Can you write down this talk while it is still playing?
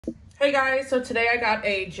Hey guys, so today I got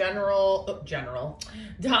a Dollar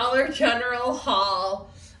General haul.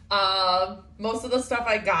 Most of the stuff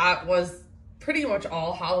I got was pretty much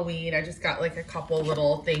all Halloween. I just got like a couple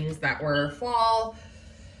little things that were fall.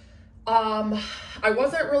 I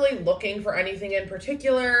wasn't really looking for anything in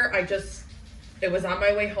particular. It was on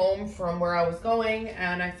my way home from where I was going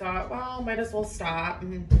and I thought, well, might as well stop.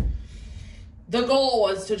 And the goal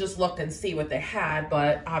was to just look and see what they had,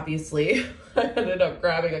 but obviously I ended up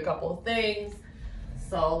grabbing a couple of things.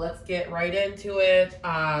 So let's get right into it.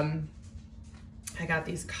 I got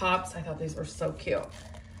these cups. I thought these were so cute.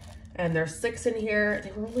 And there's 6 in here.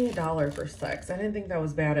 They were only $1 for 6. I didn't think that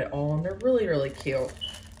was bad at all. And they're really, really cute.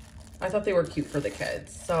 I thought they were cute for the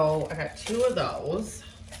kids. So I got 2 of those.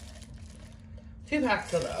 2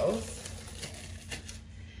 packs of those.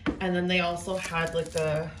 And then they also had like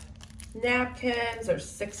the napkins. There's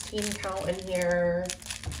 16 count in here.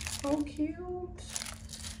 How cute.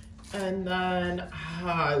 And then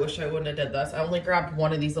I wish I wouldn't have did this. I only grabbed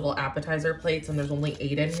one of these little appetizer plates and there's only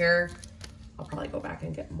 8 in here. I'll probably go back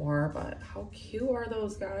and get more, but how cute are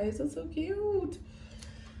those, guys? It's so cute.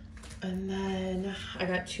 And then I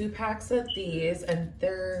got 2 packs of these and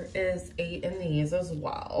there is 8 in these as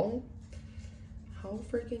well. How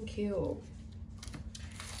freaking cute.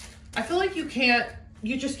 I feel like you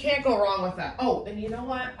just can't go wrong with that. Oh, and you know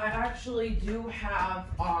what? I actually do have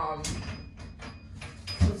some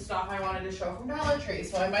stuff I wanted to show from Dollar Tree,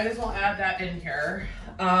 so I might as well add that in here.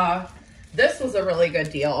 This was a really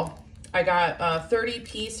good deal. I got 30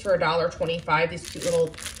 piece for $1.25. These cute little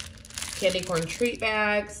candy corn treat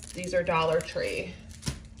bags. These are Dollar Tree.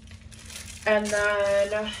 And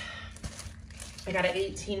then I got an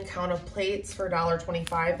 18 count of plates for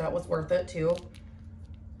 $1.25. That was worth it too.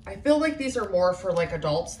 I feel like these are more for like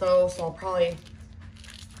adults though, so I'll probably,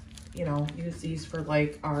 you know, use these for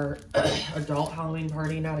like our adult Halloween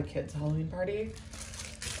party, not a kid's Halloween party.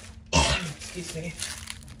 Excuse me.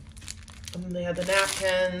 And then they had the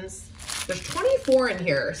napkins. There's 24 in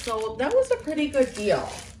here, so that was a pretty good deal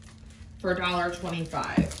for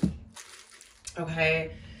 $1.25.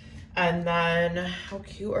 Okay, and then how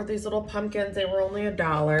cute are these little pumpkins? They were only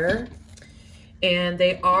 $1. And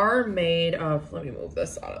they are made of, let me move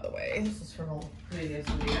this out of the way. This is from a previous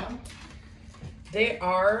video. They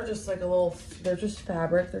are just like they're just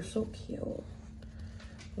fabric. They're so cute. It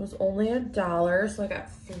was only $1, so I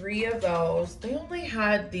got 3 of those. They only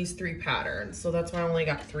had these 3 patterns, so that's why I only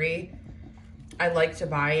got 3. I like to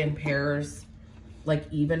buy in pairs,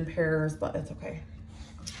 like even pairs, but it's okay.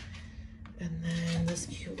 And then this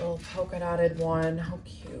cute little polka dotted one. How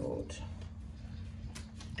cute.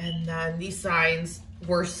 And then these signs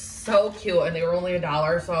were so cute and they were only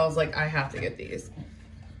 $1, so I was like, I have to get these.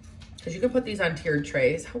 Because you can put these on tiered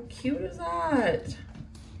trays. How cute is that?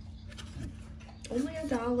 Only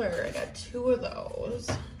 $1. I got 2 of those.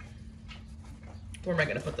 Where am I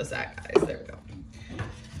gonna put this at, guys? There we go.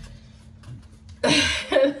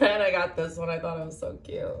 And then I got this one. I thought it was so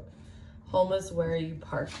cute. Home is where you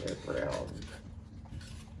park your broom.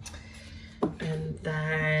 And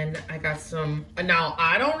then I got some, now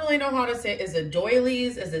I don't really know how to say it. Is it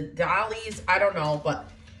doilies? Is it dollies? I don't know,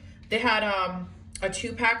 but they had a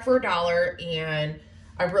 2-pack for $1 and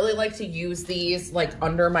I really like to use these like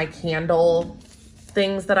under my candle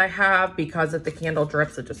things that I have because if the candle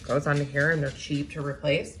drips, it just goes onto here and they're cheap to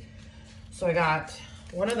replace. So I got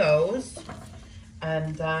one of those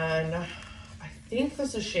and then I think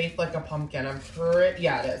this is shaped like a pumpkin.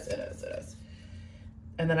 Yeah, it is.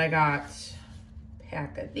 And then I got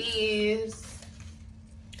pack of these,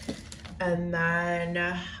 and then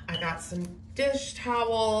I got some dish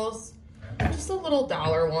towels, just the little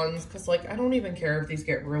 $1 ones, because like I don't even care if these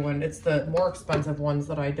get ruined. It's the more expensive ones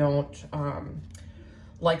that I don't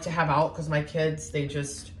like to have out, because my kids, they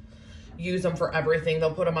just use them for everything.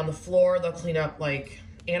 They'll put them on the floor, they'll clean up like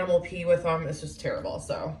animal pee with them. It's just terrible.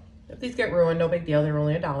 So if these get ruined, no big deal. They're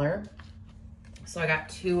only $1. So I got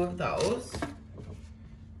 2 of those.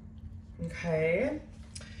 Okay,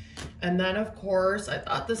 and then of course I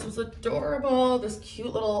thought this was adorable, this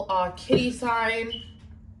cute little kitty sign,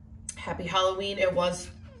 Happy Halloween. It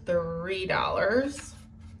was $3,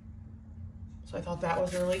 so I thought that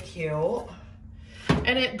was really cute,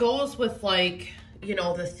 and it goes with like, you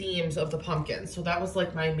know, the themes of the pumpkins. So that was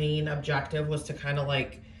like my main objective, was to kind of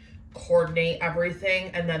like coordinate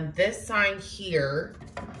everything. And then this sign here,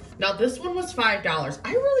 now this one was $5.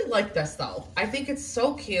 I really like this though. I think it's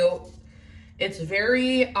so cute. It's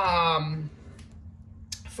very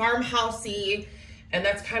farmhousey, and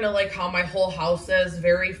that's kind of like how my whole house is,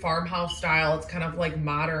 very farmhouse style. It's kind of like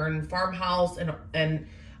modern farmhouse, and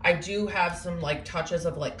I do have some like touches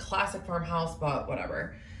of like classic farmhouse, but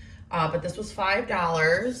whatever. But this was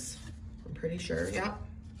 $5. I'm pretty sure, yep.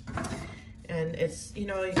 And it's, you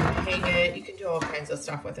know, you can hang it, you can do all kinds of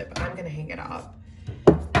stuff with it, but I'm gonna hang it up.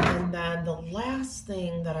 And then the last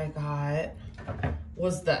thing that I got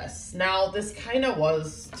was this. Now, this kind of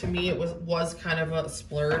was, to me, it was kind of a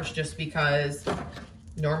splurge just because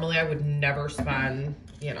normally I would never spend,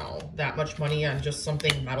 you know, that much money on just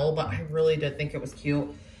something metal, but I really did think it was cute.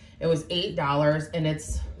 It was $8 and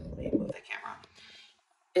it's, let me move the camera.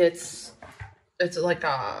 It's like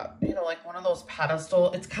a, you know, like one of those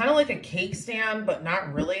pedestal. It's kind of like a cake stand, but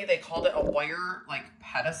not really. They called it a wire like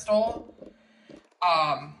pedestal.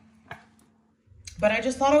 But I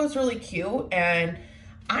just thought it was really cute, and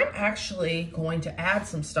I'm actually going to add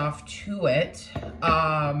some stuff to it.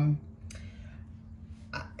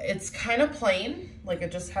 It's kind of plain, like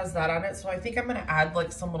it just has that on it. So I think I'm gonna add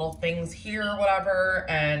like some little things here or whatever,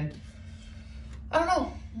 and I don't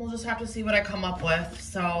know, we'll just have to see what I come up with.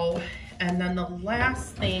 So, and then the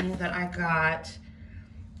last thing that I got,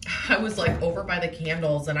 I was like over by the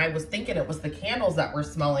candles and I was thinking it was the candles that were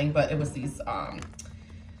smelling, but it was these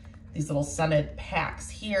little scented packs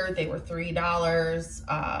here. They were $3.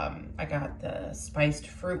 I got the spiced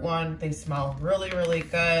fruit one. They smell really, really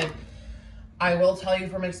good. I will tell you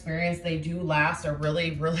from experience, they do last a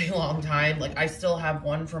really, really long time. Like I still have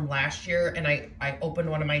one from last year, and I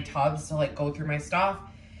opened one of my tubs to like go through my stuff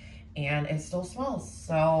and it still smells.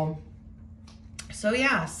 So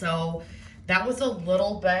yeah, so that was a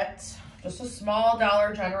little bit, just a small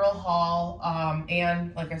Dollar General haul.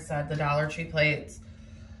 And like I said, the Dollar Tree plates.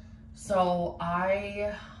 So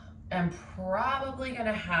I am probably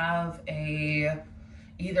gonna have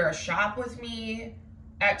either a shop with me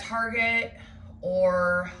at Target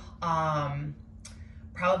or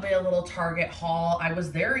probably a little Target haul. I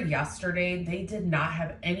was there yesterday. They did not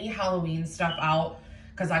have any Halloween stuff out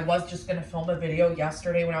because I was just gonna film a video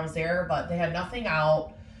yesterday when I was there, but they had nothing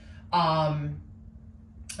out. And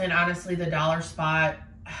honestly, the Dollar Spot,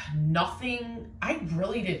 nothing, I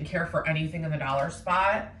really didn't care for anything in the Dollar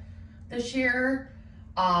Spot this year.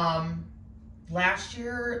 Last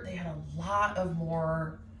year they had a lot of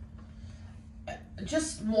more,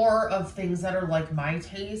 just more of things that are like my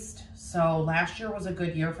taste. So last year was a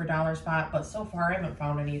good year for Dollar Spot, but so far I haven't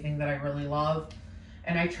found anything that I really love.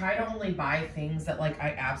 And I try to only buy things that like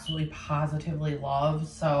I absolutely positively love.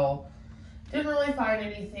 So didn't really find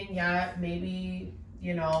anything yet. Maybe,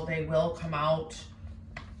 you know, they will come out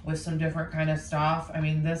with some different kind of stuff. I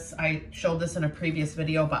mean, this, I showed this in a previous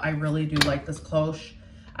video, but I really do like this cloche.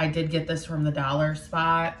 I did get this from the Dollar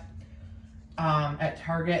Spot at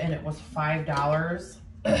Target, and it was $5.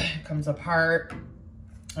 It comes apart,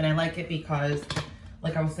 and I like it because,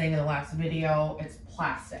 like I was saying in the last video, it's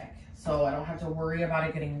plastic, so I don't have to worry about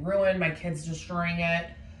it getting ruined, my kids destroying it.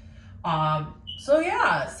 So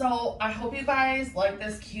yeah, so I hope you guys like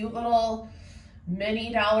this cute little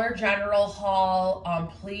mini Dollar General haul.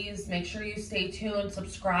 Please make sure you stay tuned,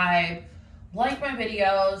 subscribe, like my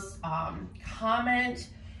videos, comment,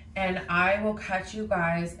 and I will catch you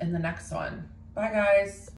guys in the next one. Bye guys.